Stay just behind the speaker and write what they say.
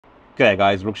G'day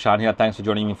guys, Rukshan here. Thanks for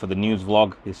joining me for the news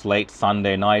vlog this late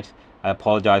Sunday night. I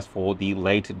apologize for the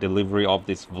late delivery of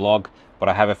this vlog, but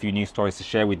I have a few news stories to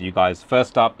share with you guys.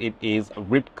 First up, it is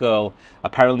R.I.P Gurl,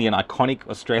 apparently an iconic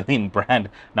Australian brand,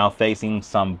 now facing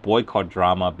some boycott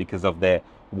drama because of their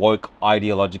woke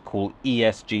ideological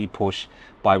ESG push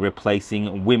by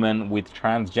replacing women with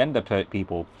transgender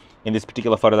people. In this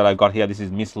particular photo that I've got here, this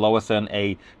is Miss Lowison,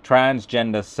 a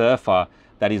transgender surfer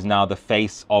that is now the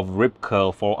face of R.I.P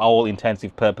Gurl for all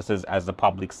intensive purposes as the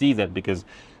public sees it, because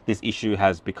this issue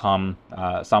has become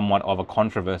somewhat of a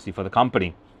controversy for the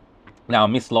company. Now,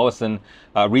 Miss Lowison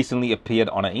recently appeared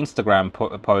on an Instagram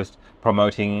post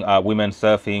promoting women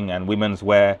surfing and women's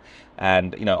wear,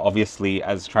 and obviously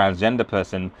as a transgender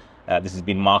person, this has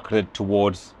been marketed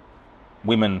towards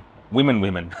women,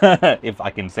 if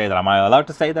I can say that. Am I allowed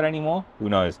to say that anymore? Who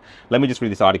knows? Let me just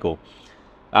read this article.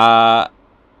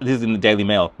 This is in the Daily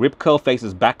Mail. R.I.P Gurl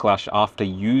faces backlash after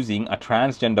using a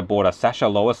transgender boarder, Sasha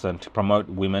Lowison, to promote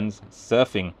women's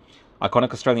surfing.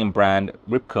 Iconic Australian brand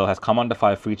R.I.P Gurl has come under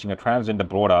fire for featuring a transgender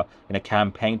boarder in a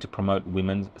campaign to promote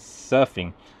women's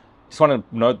surfing. Just want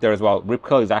to note there as well, R.I.P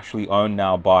Gurl is actually owned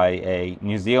now by a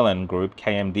New Zealand group,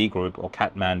 KMD Group, or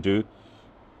Kathmandu.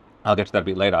 I'll get to that a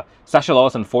bit later. Sasha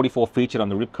Lowison, 44, featured on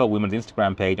the R.I.P Gurl Women's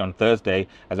Instagram page on Thursday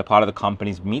as a part of the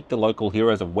company's Meet the Local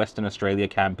Heroes of Western Australia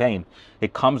campaign.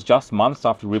 It comes just months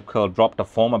after R.I.P Gurl dropped a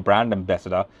former brand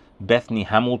ambassador, Bethany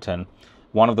Hamilton,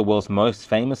 one of the world's most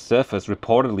famous surfers,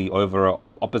 reportedly over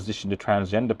opposition to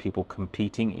transgender people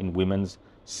competing in women's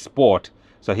sport.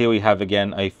 So here we have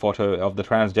again a photo of the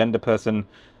transgender person,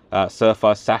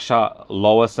 surfer Sasha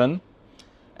Lowison.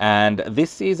 And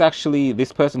this is actually,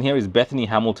 this person here is Bethany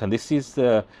Hamilton. This is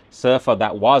the surfer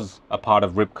that was a part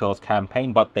of R.I.P Gurl's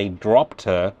campaign, but they dropped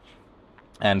her.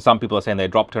 And some people are saying they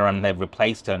dropped her and they've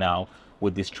replaced her now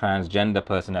with this transgender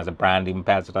person as a brand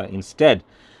ambassador instead.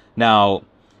 Now,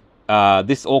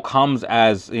 this all comes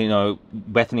as,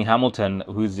 Bethany Hamilton,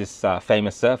 who's this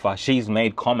famous surfer, she's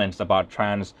made comments about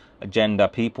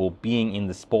transgender people being in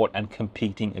the sport and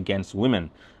competing against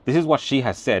women. This is what she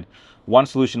has said. One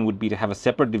solution would be to have a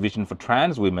separate division for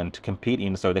trans women to compete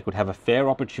in so they could have a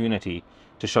fair opportunity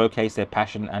to showcase their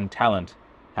passion and talent,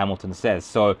 Hamilton says.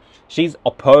 So she's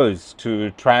opposed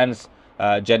to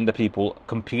transgender people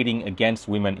competing against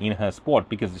women in her sport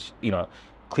because,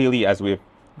 clearly, as we've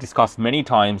discussed many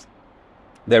times,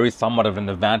 there is somewhat of an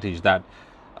advantage that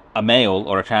a male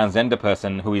or a transgender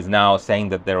person who is now saying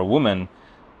that they're a woman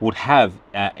would have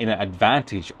an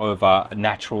advantage over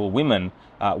natural women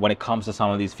when it comes to some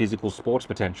of these physical sports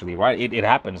potentially, right? It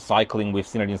happens. Cycling, we've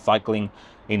seen it in cycling.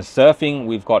 In surfing,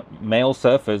 we've got male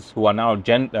surfers who are now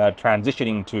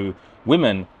transitioning to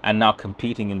women and now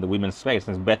competing in the women's space.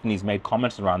 And Bethany's made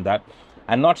comments around that.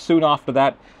 And not soon after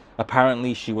that,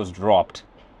 apparently she was dropped.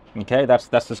 Okay, that's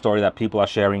the story that people are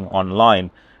sharing online.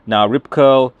 Now, R.I.P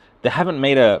Gurl, they haven't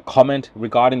made a comment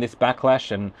regarding this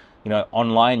backlash, and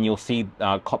online you'll see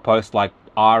posts like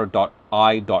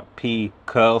R.I.P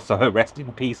Gurl, so rest in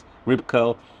peace, R.I.P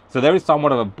Gurl. So there is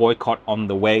somewhat of a boycott on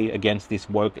the way against this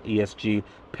woke ESG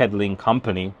peddling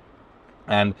company.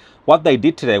 And what they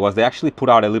did today was they actually put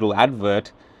out a little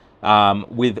advert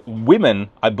with women,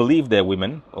 I believe they're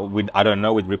women, I don't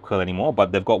know with R.I.P Gurl anymore,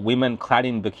 but they've got women clad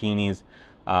in bikinis,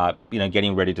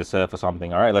 getting ready to surf or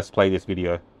something. All right, let's play this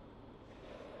video.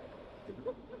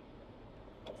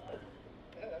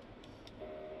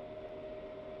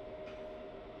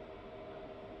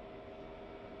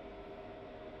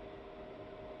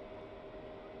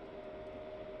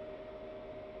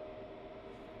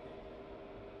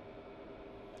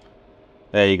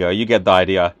 There you go. You get the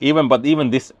idea. Even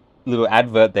this little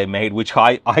advert they made, which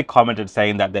I commented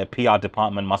saying that their PR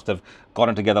department must have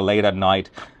gotten together late at night,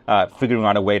 figuring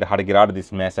out a way to how to get out of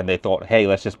this mess, and they thought, hey,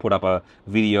 let's just put up a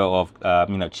video of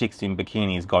chicks in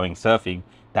bikinis going surfing.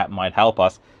 That might help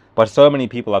us. But so many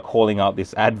people are calling out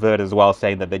this advert as well,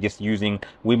 saying that they're just using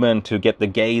women to get the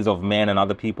gaze of men and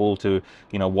other people to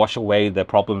wash away the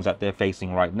problems that they're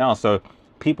facing right now. So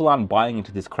people aren't buying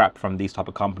into this crap from these type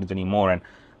of companies anymore, and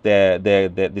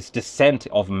this descent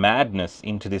of madness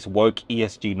into this woke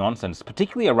ESG nonsense,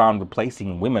 particularly around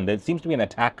replacing women. There seems to be an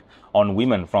attack on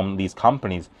women from these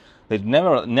companies. There's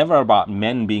never about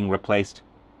men being replaced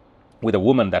with a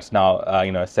woman that's now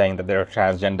saying that they're a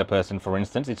transgender person, for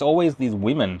instance. It's always these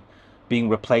women being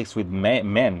replaced with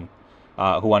men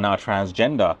who are now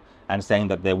transgender and saying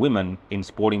that they're women in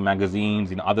sporting magazines,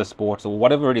 in other sports, or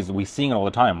whatever it is. We're seeing it all the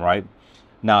time, right?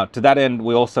 Now, to that end,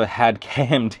 we also had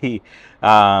KMD,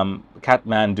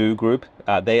 Kathmandu Group.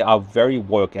 They are very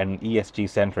woke and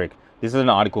ESG-centric. This is an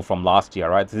article from last year,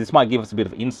 right? So this might give us a bit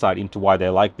of insight into why they're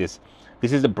like this.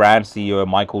 This is the brand CEO,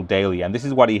 Michael Daly, and this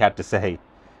is what he had to say.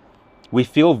 We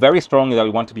feel very strongly that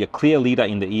we want to be a clear leader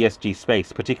in the ESG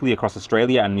space, particularly across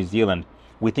Australia and New Zealand.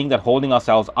 We think that holding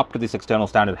ourselves up to this external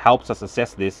standard helps us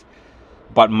assess this,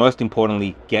 but most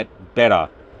importantly, get better.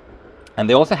 And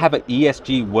they also have an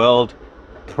ESG World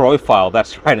profile.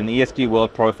 That's right, an ESG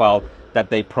World profile that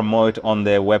they promote on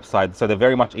their website. So they're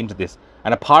very much into this.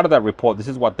 And a part of that report, this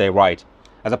is what they write.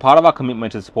 As a part of our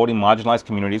commitment to supporting marginalized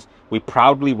communities, we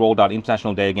proudly rolled out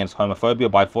International Day Against Homophobia,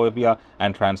 Biphobia,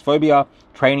 and Transphobia,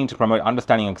 training to promote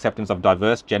understanding and acceptance of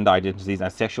diverse gender identities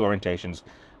and sexual orientations.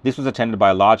 This was attended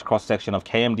by a large cross-section of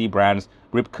KMD brands,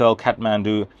 R.I.P,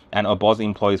 Kathmandu, and Aussie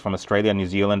employees from Australia, New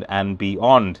Zealand, and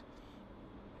beyond.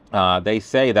 They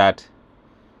say that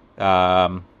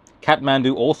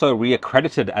Kathmandu also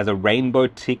re-accredited as a Rainbow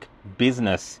Tick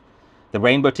business. The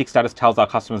Rainbow Tick status tells our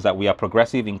customers that we are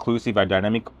progressive, inclusive, and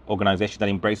dynamic organization that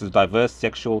embraces diverse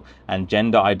sexual and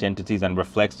gender identities and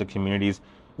reflects the communities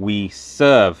we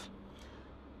serve.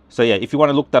 So yeah, if you want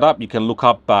to look that up, you can look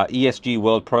up ESG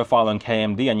World Profile on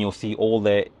KMD and you'll see all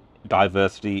their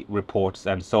diversity reports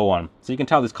and so on. So you can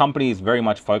tell this company is very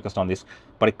much focused on this,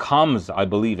 but it comes, I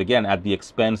believe, again, at the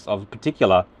expense of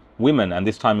particular women. And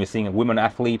this time you're seeing a women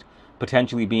athlete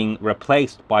potentially being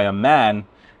replaced by a man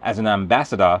as an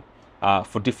ambassador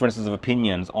for differences of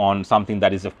opinions on something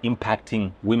that is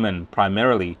impacting women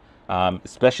primarily,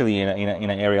 especially in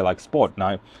an area like sport.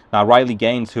 Now Riley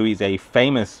Gaines, who is a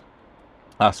famous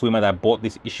swimmer that brought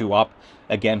this issue up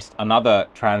against another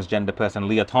transgender person,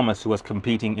 Leah Thomas, who was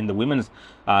competing in the women's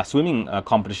swimming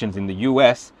competitions in the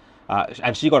US,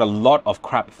 and she got a lot of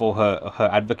crap for her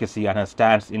advocacy and her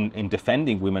stance in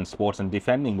defending women's sports and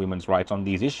defending women's rights on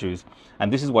these issues.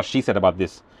 And this is what she said about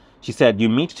this. She said, "You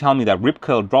mean to tell me that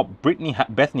R.I.P dropped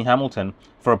Bethany Hamilton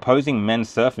for opposing men's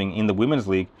surfing in the women's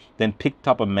league, then picked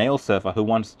up a male surfer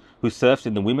who surfs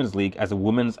in the women's league as a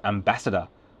women's ambassador?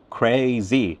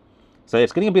 Crazy." So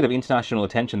it's getting a bit of international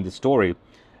attention, this story.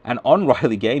 And on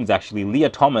Riley Gaines, actually, Leah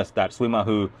Thomas, that swimmer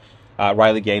who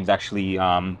Riley Gaines actually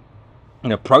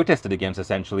protested against,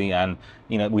 essentially, and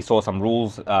we saw some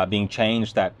rules being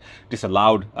changed that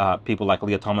disallowed people like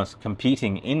Leah Thomas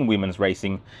competing in women's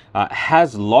racing,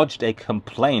 has lodged a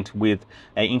complaint with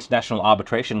an international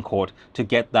arbitration court to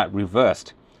get that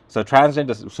reversed. So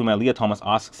transgender swimmer Leah Thomas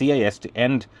asked CAS to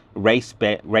end race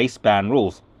ban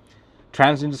rules.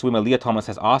 Transgender swimmer Leah Thomas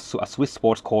has asked a Swiss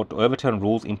sports court to overturn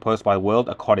rules imposed by World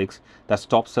Aquatics that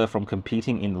stops her from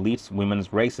competing in elite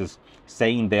women's races,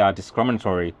 saying they are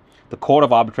discriminatory. The Court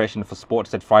of Arbitration for Sport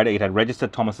said Friday it had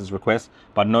registered Thomas's request,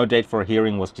 but no date for a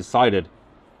hearing was decided.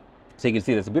 So you can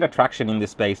see there's a bit of traction in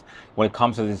this space when it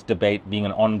comes to this debate being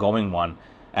an ongoing one.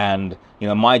 And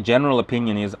my general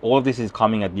opinion is all of this is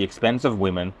coming at the expense of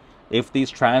women. If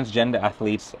these transgender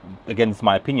athletes, again, it's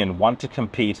my opinion, want to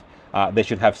compete, they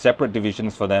should have separate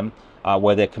divisions for them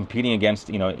where they're competing against,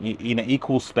 in an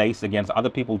equal space against other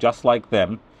people just like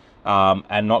them,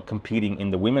 and not competing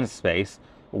in the women's space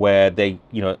where they,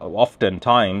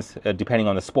 oftentimes, depending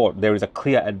on the sport, there is a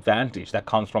clear advantage that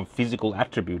comes from physical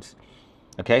attributes.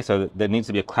 Okay, so there needs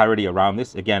to be a clarity around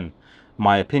this. Again,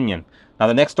 my opinion. Now,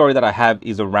 the next story that I have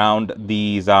is around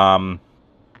these masked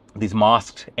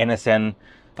NSN,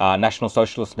 National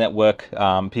Socialist Network,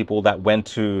 people that went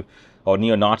to, or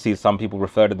neo-Nazis, some people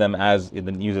refer to them as in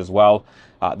the news as well.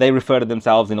 They refer to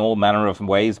themselves in all manner of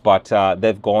ways, but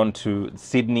they've gone to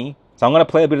Sydney. So I'm going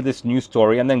to play a bit of this news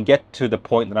story and then get to the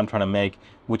point that I'm trying to make,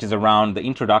 which is around the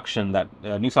introduction that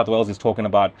New South Wales is talking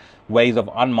about, ways of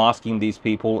unmasking these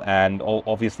people and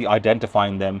obviously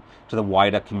identifying them to the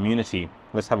wider community.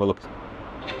 Let's have a look.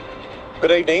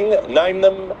 Good evening. Name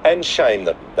them and shame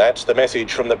them. That's the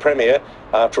message from the Premier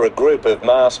after a group of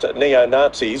masked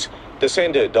neo-Nazis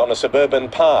descended on a suburban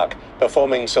park,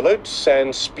 performing salutes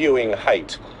and spewing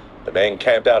hate. The men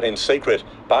camped out in secret,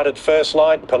 but at first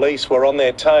light, police were on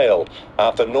their tail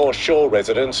after North Shore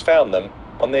residents found them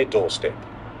on their doorstep.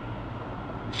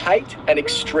 Hate and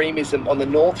extremism on the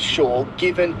North Shore,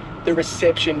 given the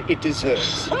reception it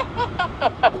deserves.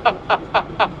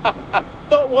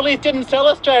 But Woolies didn't sell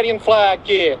Australian flag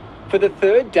gear. For the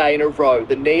third day in a row,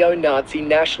 the neo-Nazi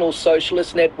National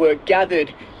Socialist Network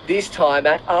gathered, this time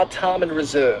at Artarmon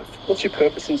Reserve. What's your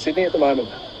purpose in Sydney at the moment?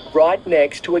 Right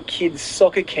next to a kids'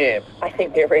 soccer camp. I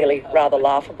think they're really rather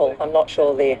laughable. I'm not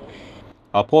sure they're...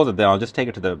 I'll pause it there. I'll just take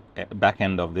it to the back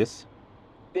end of this.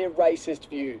 They're racist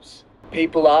views.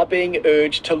 People are being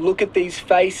urged to look at these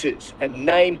faces and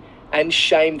name and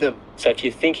shame them. So if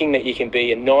you're thinking that you can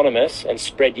be anonymous and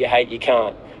spread your hate, you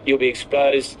can't. You'll be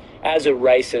exposed as a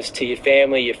racist to your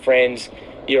family, your friends,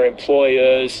 your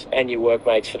employers and your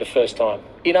workmates for the first time.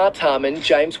 In Artarmon,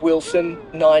 James Wilson,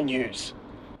 9 News.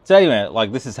 So anyway,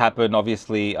 like, this has happened.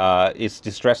 Obviously, it's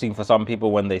distressing for some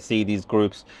people when they see these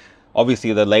groups.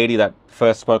 Obviously, the lady that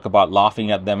first spoke about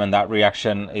laughing at them, and that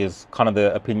reaction is kind of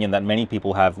the opinion that many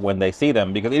people have when they see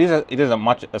them, because it is a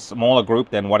much smaller group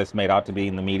than what it's made out to be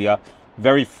in the media.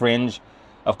 Very fringe.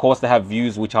 Of course, they have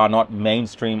views which are not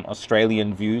mainstream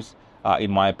Australian views,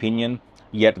 in my opinion.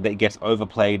 Yet it gets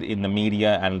overplayed in the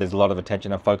media, and there's a lot of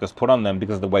attention and focus put on them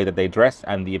because of the way that they dress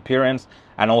and the appearance,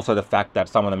 and also the fact that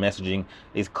some of the messaging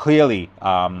is clearly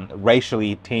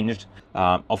racially tinged.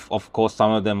 Of course,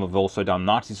 some of them have also done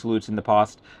Nazi salutes in the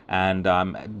past and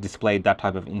displayed that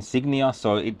type of insignia.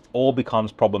 So it all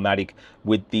becomes problematic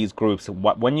with these groups.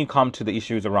 When you come to the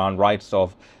issues around rights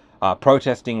of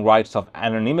protesting, rights of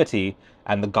anonymity,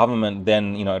 and the government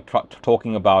then, you know,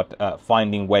 talking about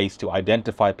finding ways to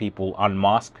identify people,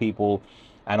 unmask people,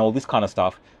 and all this kind of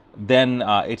stuff, then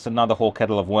it's another whole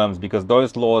kettle of worms, because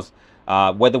those laws,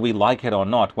 whether we like it or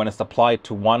not, when it's applied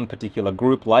to one particular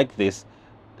group like this,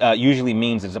 usually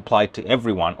means it's applied to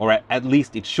everyone, or at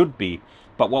least it should be.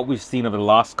 But what we've seen over the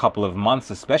last couple of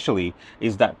months especially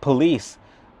is that police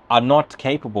are not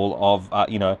capable of,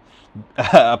 you know,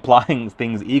 applying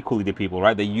things equally to people,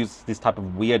 right? They use this type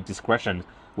of weird discretion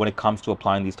when it comes to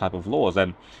applying these type of laws.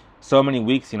 And so many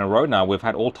weeks in a row now, we've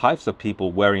had all types of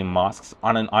people wearing masks,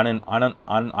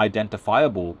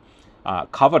 unidentifiable,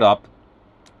 covered up,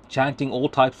 chanting all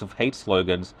types of hate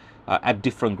slogans at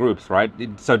different groups, right?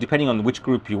 So depending on which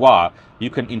group you are, you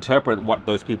can interpret what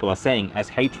those people are saying as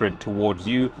hatred towards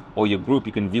you or your group.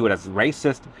 You can view it as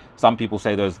racist. Some people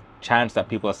say those chants that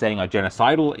people are saying are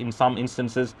genocidal in some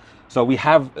instances. So we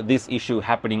have this issue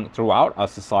happening throughout our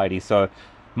society. So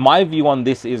my view on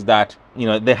this is that, you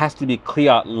know, there has to be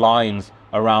clear lines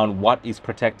around what is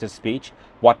protected speech,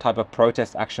 what type of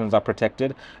protest actions are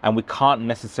protected, and we can't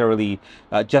necessarily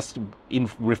just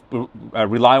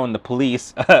rely on the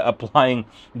police applying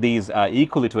these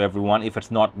equally to everyone if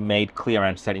it's not made clear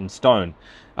and set in stone.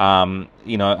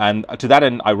 You know, and to that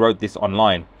end, I wrote this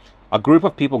online. A group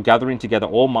of people gathering together,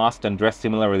 all masked and dressed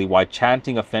similarly, while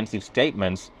chanting offensive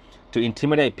statements to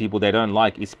intimidate people they don't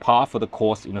like, is par for the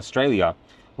course in Australia.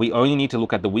 We only need to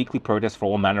look at the weekly protests for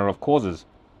all manner of causes.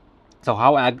 So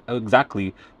how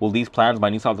exactly will these plans by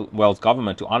New South Wales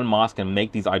government to unmask and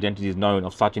make these identities known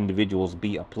of such individuals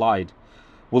be applied?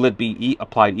 Will it be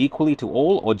applied equally to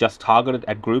all, or just targeted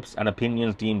at groups and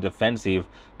opinions deemed offensive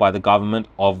by the government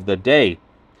of the day?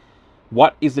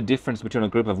 What is the difference between a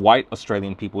group of white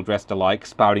Australian people dressed alike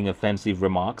spouting offensive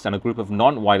remarks and a group of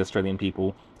non-white Australian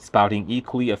people spouting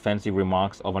equally offensive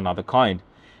remarks of another kind?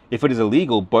 If it is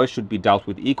illegal, both should be dealt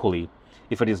with equally.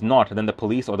 If it is not, then the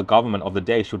police or the government of the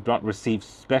day should not receive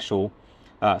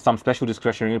some special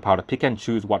discretionary power to pick and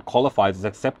choose what qualifies as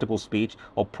acceptable speech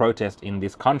or protest in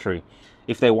this country.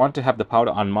 If they want to have the power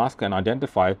to unmask and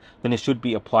identify, then it should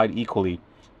be applied equally.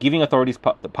 Giving authorities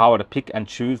the power to pick and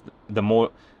choose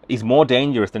is more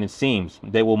dangerous than it seems.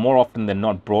 They will more often than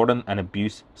not broaden and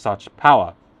abuse such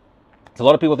power. So a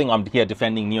lot of people think I'm here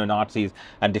defending neo-Nazis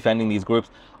and defending these groups.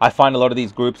 I find a lot of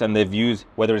these groups and their views,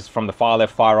 whether it's from the far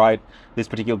left, far right, this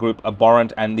particular group,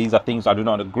 abhorrent, and these are things I do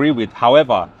not agree with.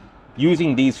 However,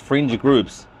 using these fringe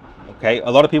groups, okay, a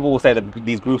lot of people will say that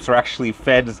these groups are actually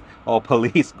feds or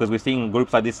police, because we're seeing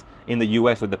groups like this in the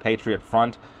US with the Patriot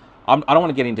Front. I don't want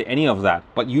to get into any of that,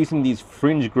 but using these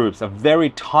fringe groups, a very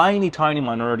tiny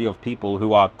minority of people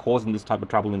who are causing this type of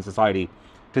trouble in society,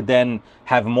 to then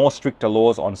have more stricter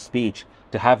laws on speech,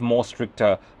 to have more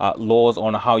stricter laws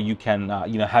on how you can,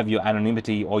 you know, have your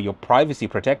anonymity or your privacy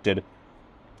protected,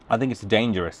 I think it's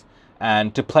dangerous.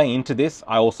 And to play into this,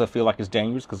 I also feel like it's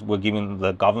dangerous because we're giving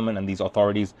the government and these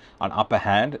authorities an upper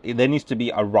hand. There needs to be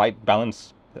a right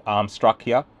balance struck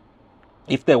here.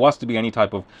 If there was to be any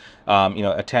type of, you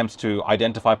know, attempts to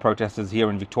identify protesters here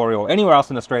in Victoria or anywhere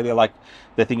else in Australia, like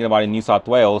they're thinking about in New South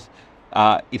Wales,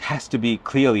 it has to be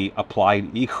clearly applied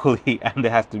equally, and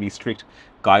there has to be strict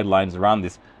guidelines around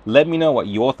this. Let me know what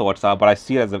your thoughts are, but I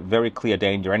see it as a very clear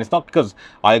danger. And it's not because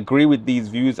I agree with these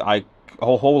views. I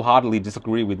wholeheartedly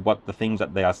disagree with what the things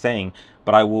that they are saying,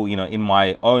 but I will, you know, in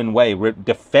my own way,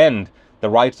 defend the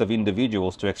rights of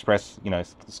individuals to express, you know,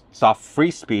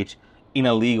 free speech in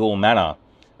a legal manner.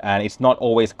 And it's not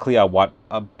always clear what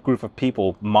a group of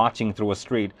people marching through a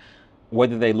street,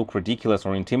 whether they look ridiculous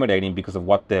or intimidating because of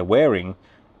what they're wearing,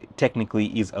 technically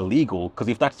is illegal. Because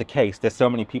if that's the case, there's so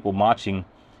many people marching,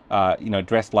 you know,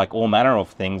 dressed like all manner of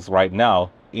things right now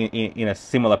in a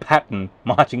similar pattern,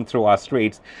 marching through our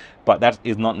streets, but that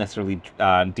is not necessarily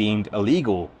deemed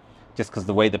illegal just because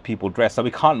the way that people dress. So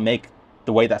we can't make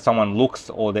the way that someone looks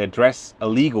or their dress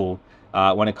illegal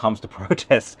when it comes to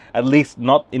protests, at least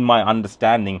not in my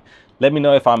understanding. Let me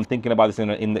know if I'm thinking about this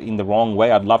in the wrong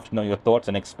way. I'd love to know your thoughts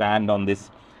and expand on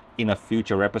this in a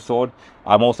future episode.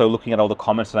 I'm also looking at all the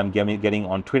comments that I'm getting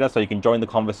on Twitter, so you can join the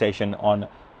conversation on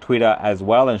Twitter as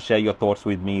well and share your thoughts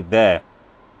with me there.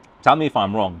 Tell me if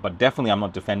I'm wrong, but definitely I'm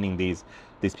not defending these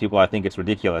people. I think it's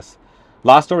ridiculous.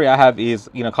 Last story I have is,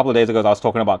 a couple of days ago I was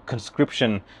talking about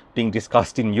conscription being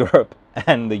discussed in Europe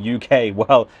and the UK.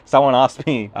 Well, someone asked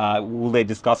me, will they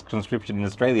discuss conscription in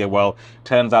Australia? Well,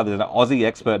 turns out there's an Aussie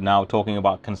expert now talking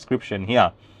about conscription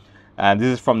here. And this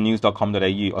is from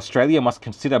news.com.au. Australia must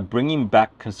consider bringing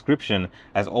back conscription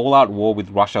as all-out war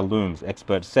with Russia looms,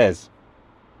 expert says.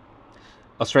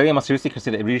 Australia must seriously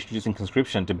consider reintroducing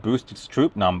conscription to boost its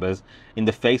troop numbers in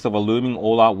the face of a looming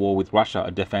all-out war with Russia, a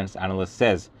defense analyst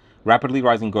says. Rapidly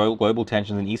rising global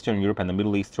tensions in Eastern Europe and the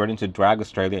Middle East threaten to drag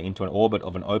Australia into an orbit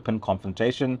of an open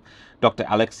confrontation, Dr.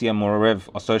 Alexia Murarev,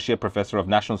 Associate Professor of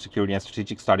National Security and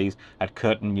Strategic Studies at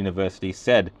Curtin University,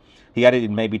 said. He added it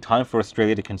may be time for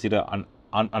Australia to consider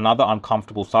another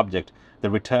uncomfortable subject, the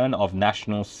return of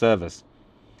national service.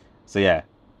 So yeah,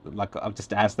 like just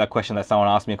to answer that question that someone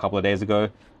asked me a couple of days ago,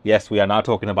 yes, we are now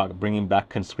talking about bringing back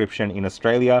conscription in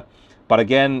Australia. But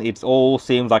again, it all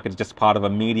seems like it's just part of a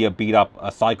media beat up,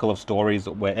 a cycle of stories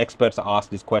where experts are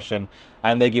asked this question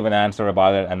and they give an answer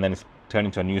about it, and then it's turned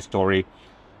into a news story.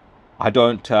 I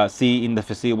don't see in the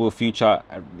foreseeable future,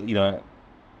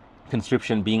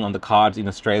 conscription being on the cards in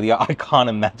Australia. I can't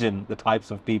imagine the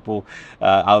types of people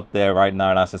out there right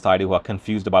now in our society who are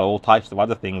confused about all types of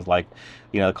other things, like,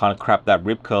 the kind of crap that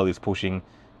R.I.P Gurl is pushing,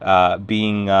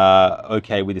 being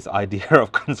okay with this idea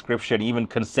of conscription, even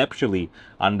conceptually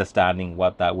understanding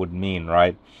what that would mean,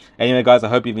 right? Anyway, guys, I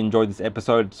hope you've enjoyed this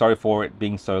episode. Sorry for it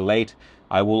being so late.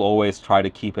 I will always try to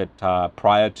keep it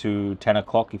prior to 10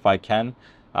 o'clock if I can,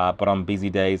 but on busy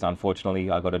days, unfortunately,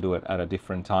 I got to do it at a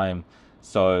different time.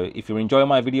 So if you're enjoying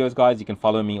my videos, guys, you can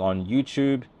follow me on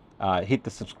YouTube. Hit the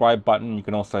subscribe button. You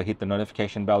can also hit the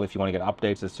notification bell if you want to get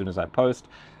updates as soon as I post.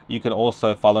 You can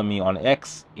also follow me on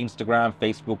X, Instagram,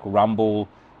 Facebook, Rumble,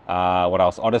 what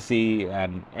else? Odyssey,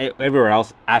 and everywhere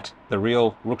else at The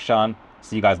Real Rukshan.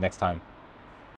 See you guys next time.